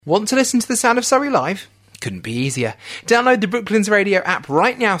Want to listen to the sound of Surrey live? Couldn't be easier. Download the Brooklands Radio app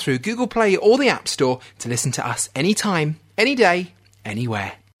right now through Google Play or the App Store to listen to us anytime, any day,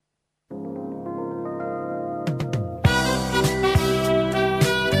 anywhere.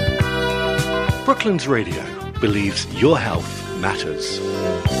 Brooklands Radio believes your health matters.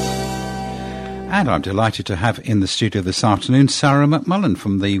 And I'm delighted to have in the studio this afternoon Sarah McMullen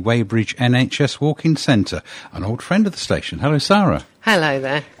from the Weybridge NHS Walk-in Centre, an old friend of the station. Hello, Sarah. Hello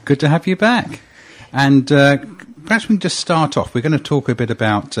there. Good to have you back. And perhaps we can just start off. We're going to talk a bit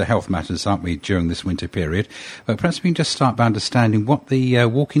about health matters, aren't we, during this winter period. But perhaps we can just start by understanding what the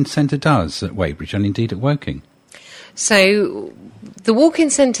Walk-in Centre does at Weybridge and indeed at Woking. So the Walk-in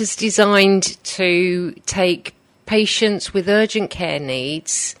Centre is designed to take patients with urgent care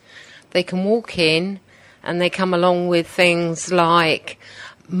needs. They can walk in and they come along with things like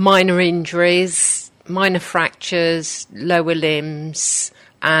minor injuries, minor fractures, lower limbs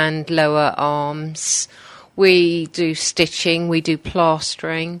and lower arms. We do stitching, we do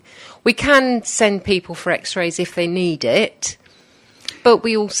plastering. We can send people for x-rays if they need it, but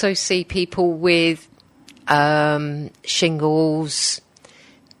we also see people with shingles,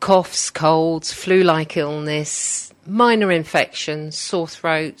 coughs, colds, flu-like illness, minor infections, sore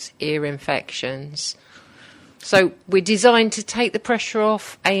throats, ear infections. So we're designed to take the pressure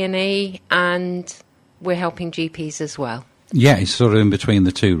off A&E, and we're helping GPs as well. Yeah, it's sort of in between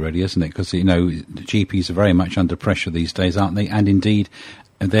the two, really, isn't it? Because, you know, the GPs are very much under pressure these days, aren't they? And indeed,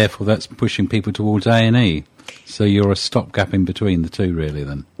 and therefore that's pushing people towards A&E. So you're a stopgap in between the two, really,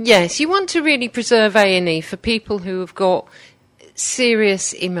 then? Yes, you want to really preserve A&E for people who have got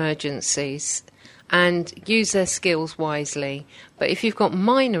serious emergencies and use their skills wisely. But if you've got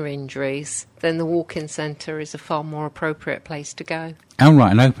minor injuries, then the walk-in centre is a far more appropriate place to go. Oh,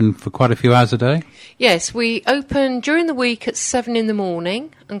 right, and open for quite a few hours a day? Yes, we open during the week at 7 in the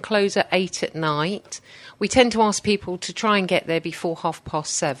morning and close at 8 at night. We tend to ask people to try and get there before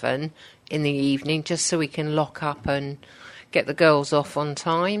 7:30 in the evening, just so we can lock up and get the girls off on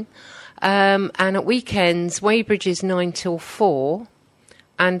time. And at weekends, Weybridge is 9 till 4,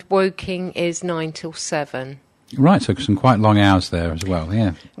 and Woking is 9 till 7. Right, so some quite long hours there as well,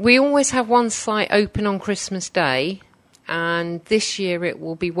 yeah. We always have one site open on Christmas Day, and this year it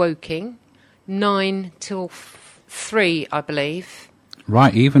will be Woking, 9 till 3, I believe.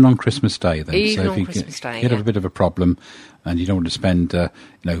 Right, even on Christmas Day then. Even so on if Christmas Day, you have a bit of a problem and you don't want to spend,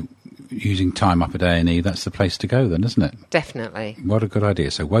 using time up at A&E, that's the place to go then, isn't it? Definitely. What a good idea.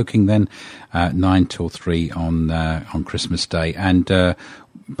 So Woking then, 9 till 3 on Christmas Day. And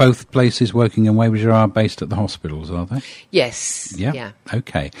both places, Woking and Weybridge, are based at the hospitals, are they? Yes. Yeah.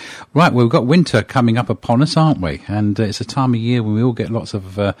 Okay. Right, well, we've got winter coming up upon us, aren't we? And it's a time of year when we all get lots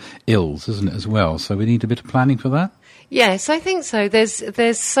of ills, isn't it, as well? So we need a bit of planning for that? Yes, I think so.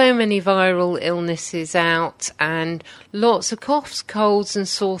 There's so many viral illnesses out and lots of coughs, colds and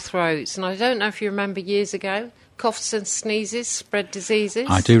sore throats. And I don't know if you remember years ago, coughs and sneezes spread diseases.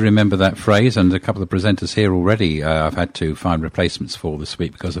 I do remember that phrase, and a couple of presenters here already I've had to find replacements for this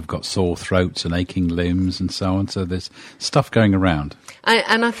week because I've got sore throats and aching limbs and so on. So there's stuff going around.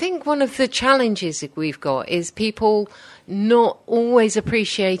 And I think one of the challenges that we've got is people not always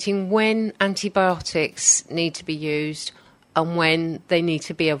appreciating when antibiotics need to be used and when they need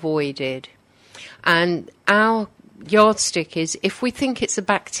to be avoided. And our yardstick is, if we think it's a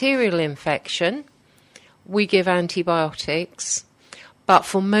bacterial infection, we give antibiotics. But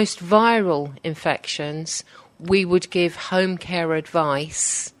for most viral infections, we would give home care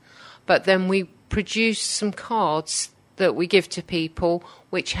advice. But then we produce some cards that we give to people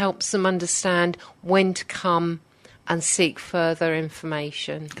which helps them understand when to come and seek further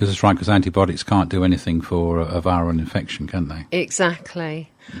information. Because it's right, because antibiotics can't do anything for a viral infection, can they?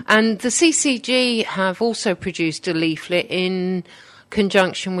 Exactly. And the CCG have also produced a leaflet in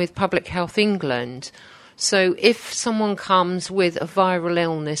conjunction with Public Health England. So if someone comes with a viral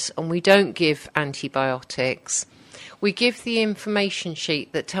illness and we don't give antibiotics, we give the information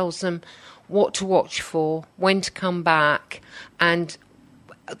sheet that tells them what to watch for, when to come back, and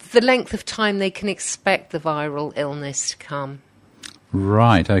the length of time they can expect the viral illness to come.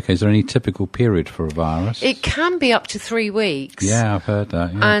 Right, OK. Is there any typical period for a virus? It can be up to 3 weeks. Yeah, I've heard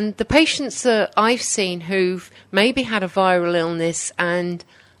that. Yeah. And the patients that I've seen who've maybe had a viral illness and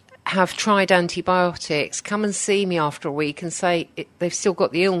have tried antibiotics come and see me after a week and say they've still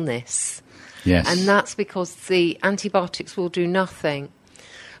got the illness. Yes. And that's because the antibiotics will do nothing.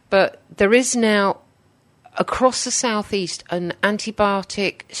 But there is now, across the southeast, an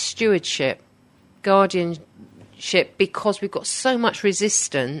antibiotic stewardship, guardianship, because we've got so much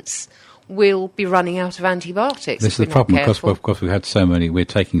resistance. we'll be running out of antibiotics. This is the problem, because of course we've had so many, we're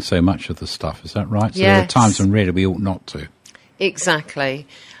taking so much of the stuff, is that right? So there are times when really we ought not to. Exactly.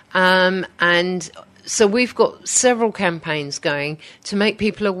 And so we've got several campaigns going to make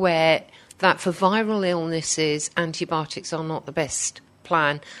people aware that for viral illnesses, antibiotics are not the best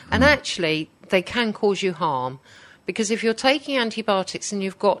plan. And actually, they can cause you harm, because if you're taking antibiotics and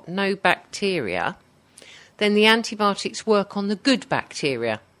you've got no bacteria, then the antibiotics work on the good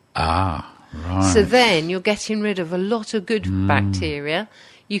bacteria. Ah, right. So then you're getting rid of a lot of good bacteria.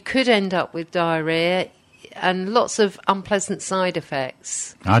 You could end up with diarrhea and lots of unpleasant side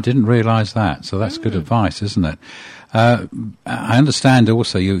effects. I didn't realise that, so that's good advice, isn't it? I understand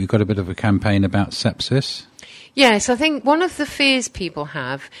also you've got a bit of a campaign about sepsis. Yes, I think one of the fears people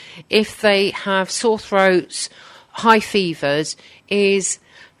have if they have sore throats, high fevers, is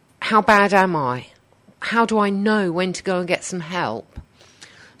how bad am I? How do I know when to go and get some help?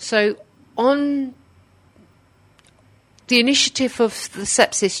 So on the initiative of the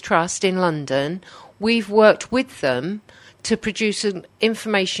Sepsis Trust in London, we've worked with them to produce an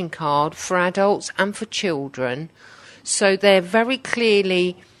information card for adults and for children, so they're very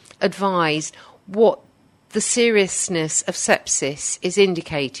clearly advised what the seriousness of sepsis is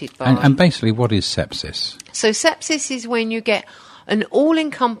indicated by. And basically, what is sepsis? So sepsis is when you get an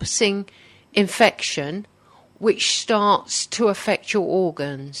all-encompassing infection which starts to affect your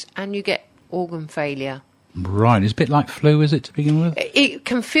organs, and you get organ failure. Right, it's a bit like flu, is it, to begin with? It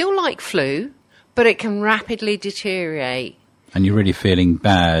can feel like flu, but it can rapidly deteriorate. And you're really feeling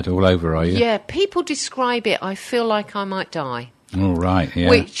bad all over, are you? Yeah, people describe it, I feel like I might die. Oh, right, yeah.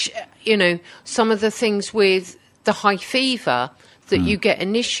 Which, you know, some of the things with the high fever that you get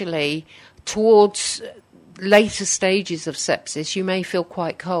initially, towards later stages of sepsis, you may feel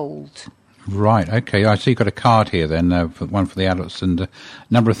quite cold. Right, okay. I see you've got a card here then, one for the adults, and a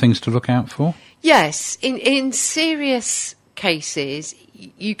number of things to look out for? Yes, in serious cases,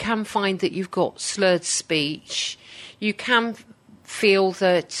 you can find that you've got slurred speech. You can feel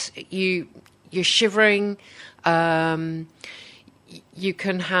that you're shivering. You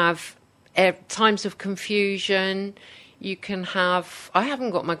can have times of confusion. You can have... I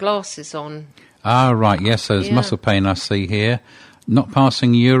haven't got my glasses on. Ah, right, yes, so there's muscle pain I see here. Not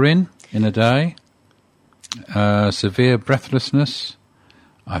passing urine in a day. Severe breathlessness.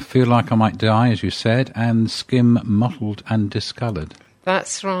 I feel like I might die, as you said. And skin mottled and discoloured.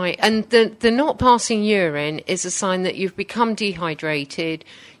 That's right. And the not passing urine is a sign that you've become dehydrated,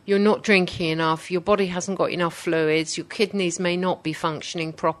 you're not drinking enough, your body hasn't got enough fluids, your kidneys may not be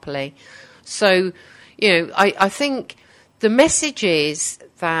functioning properly. So, you know, I think the message is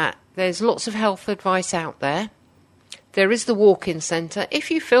that there's lots of health advice out there. There is the walk-in centre.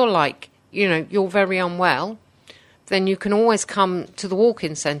 If you feel like, you know, you're very unwell, then you can always come to the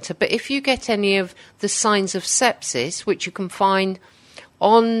walk-in centre. But if you get any of the signs of sepsis, which you can find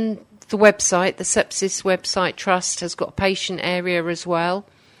on the website, the Sepsis Website Trust has got a patient area as well,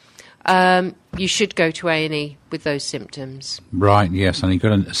 you should go to A&E with those symptoms. Right, yes, and you've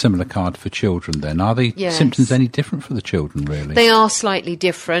got a similar card for children then. Are the symptoms any different for the children, really? They are slightly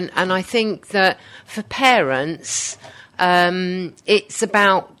different, and I think that for parents, it's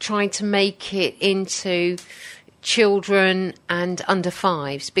about trying to make it into children and under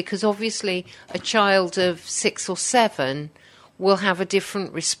fives, because obviously a child of 6 or 7 will have a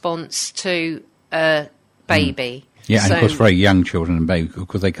different response to a baby. Yeah, and of course very young children and babies,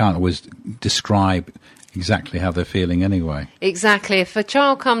 because they can't always describe exactly how they're feeling anyway. Exactly. If a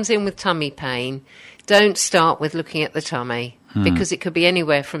child comes in with tummy pain, don't start with looking at the tummy, because it could be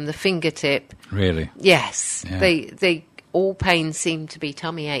anywhere from the fingertip. Really? Yes. Yeah. They all pains seem to be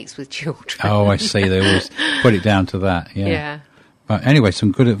tummy aches with children. Oh, I see. They always put it down to that. Yeah. Yeah. But anyway,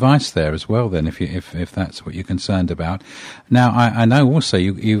 some good advice there as well. Then, if that's what you're concerned about. Now, I know also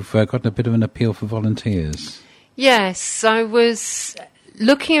you've got a bit of an appeal for volunteers. Yes, I was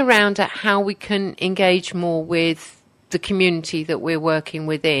looking around at how we can engage more with the community that we're working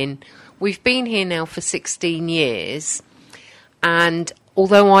within. We've been here now for 16 years, and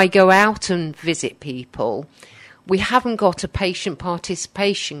although I go out and visit people, we haven't got a patient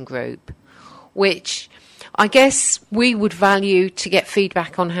participation group, which I guess we would value to get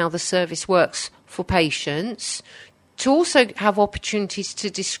feedback on how the service works for patients, to also have opportunities to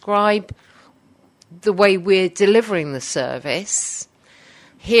describe the way we're delivering the service,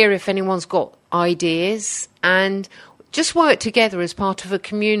 hear if anyone's got ideas, and just work together as part of a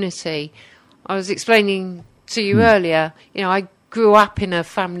community. I was explaining to you earlier, you know, I grew up in a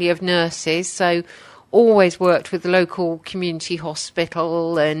family of nurses, so always worked with the local community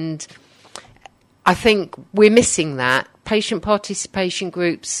hospital, and I think we're missing that. Patient participation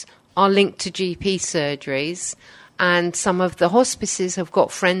groups are linked to GP surgeries, and some of the hospices have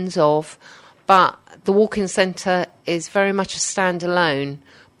got friends of, but the walk-in centre is very much a standalone,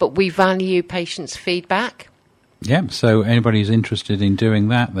 but we value patients' feedback. Yeah, so anybody who's interested in doing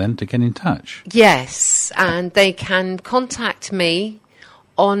that then to get in touch. Yes, and they can contact me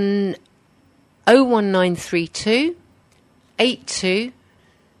on 01932 82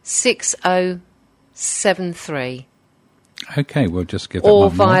 6073. Okay, we'll just give that Or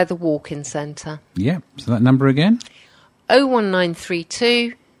one more. via the walk-in centre. Yeah, so that number again?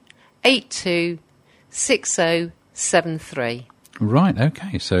 01932 82 6073. Right,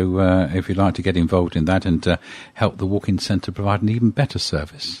 okay. So if you'd like to get involved in that and help the walk-in centre provide an even better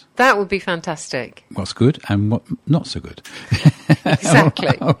service. That would be fantastic. What's good and what not so good.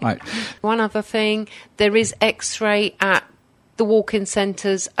 Exactly. All right. One other thing, there is X-ray at the walk-in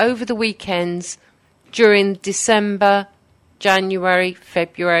centres over the weekends during December, January,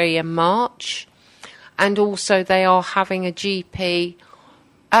 February and March. And also they are having a GP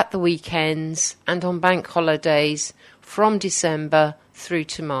at the weekends and on bank holidays from December through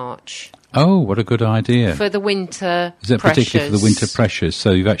to March. Oh, what a good idea. For the winter Is that pressures. particularly for the winter pressures?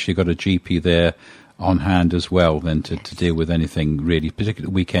 So you've actually got a GP there on hand as well then to deal with anything really,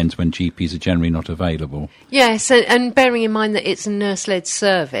 particularly weekends when GPs are generally not available. Yes, and bearing in mind that it's a nurse-led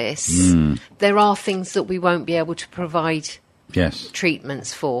service, there are things that we won't be able to provide Yes.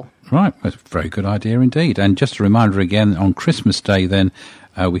 treatments for. Right, that's a very good idea indeed. And just a reminder again, on Christmas Day then,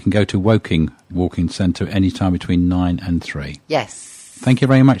 we can go to Woking Walk-in Centre any time between 9 and 3. Yes. Thank you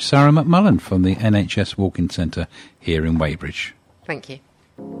very much, Sarah McMullen from the NHS Walk-in Centre here in Weybridge. Thank you.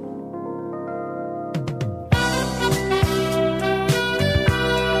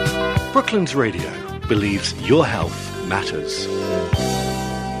 Brooklands Radio believes your health matters.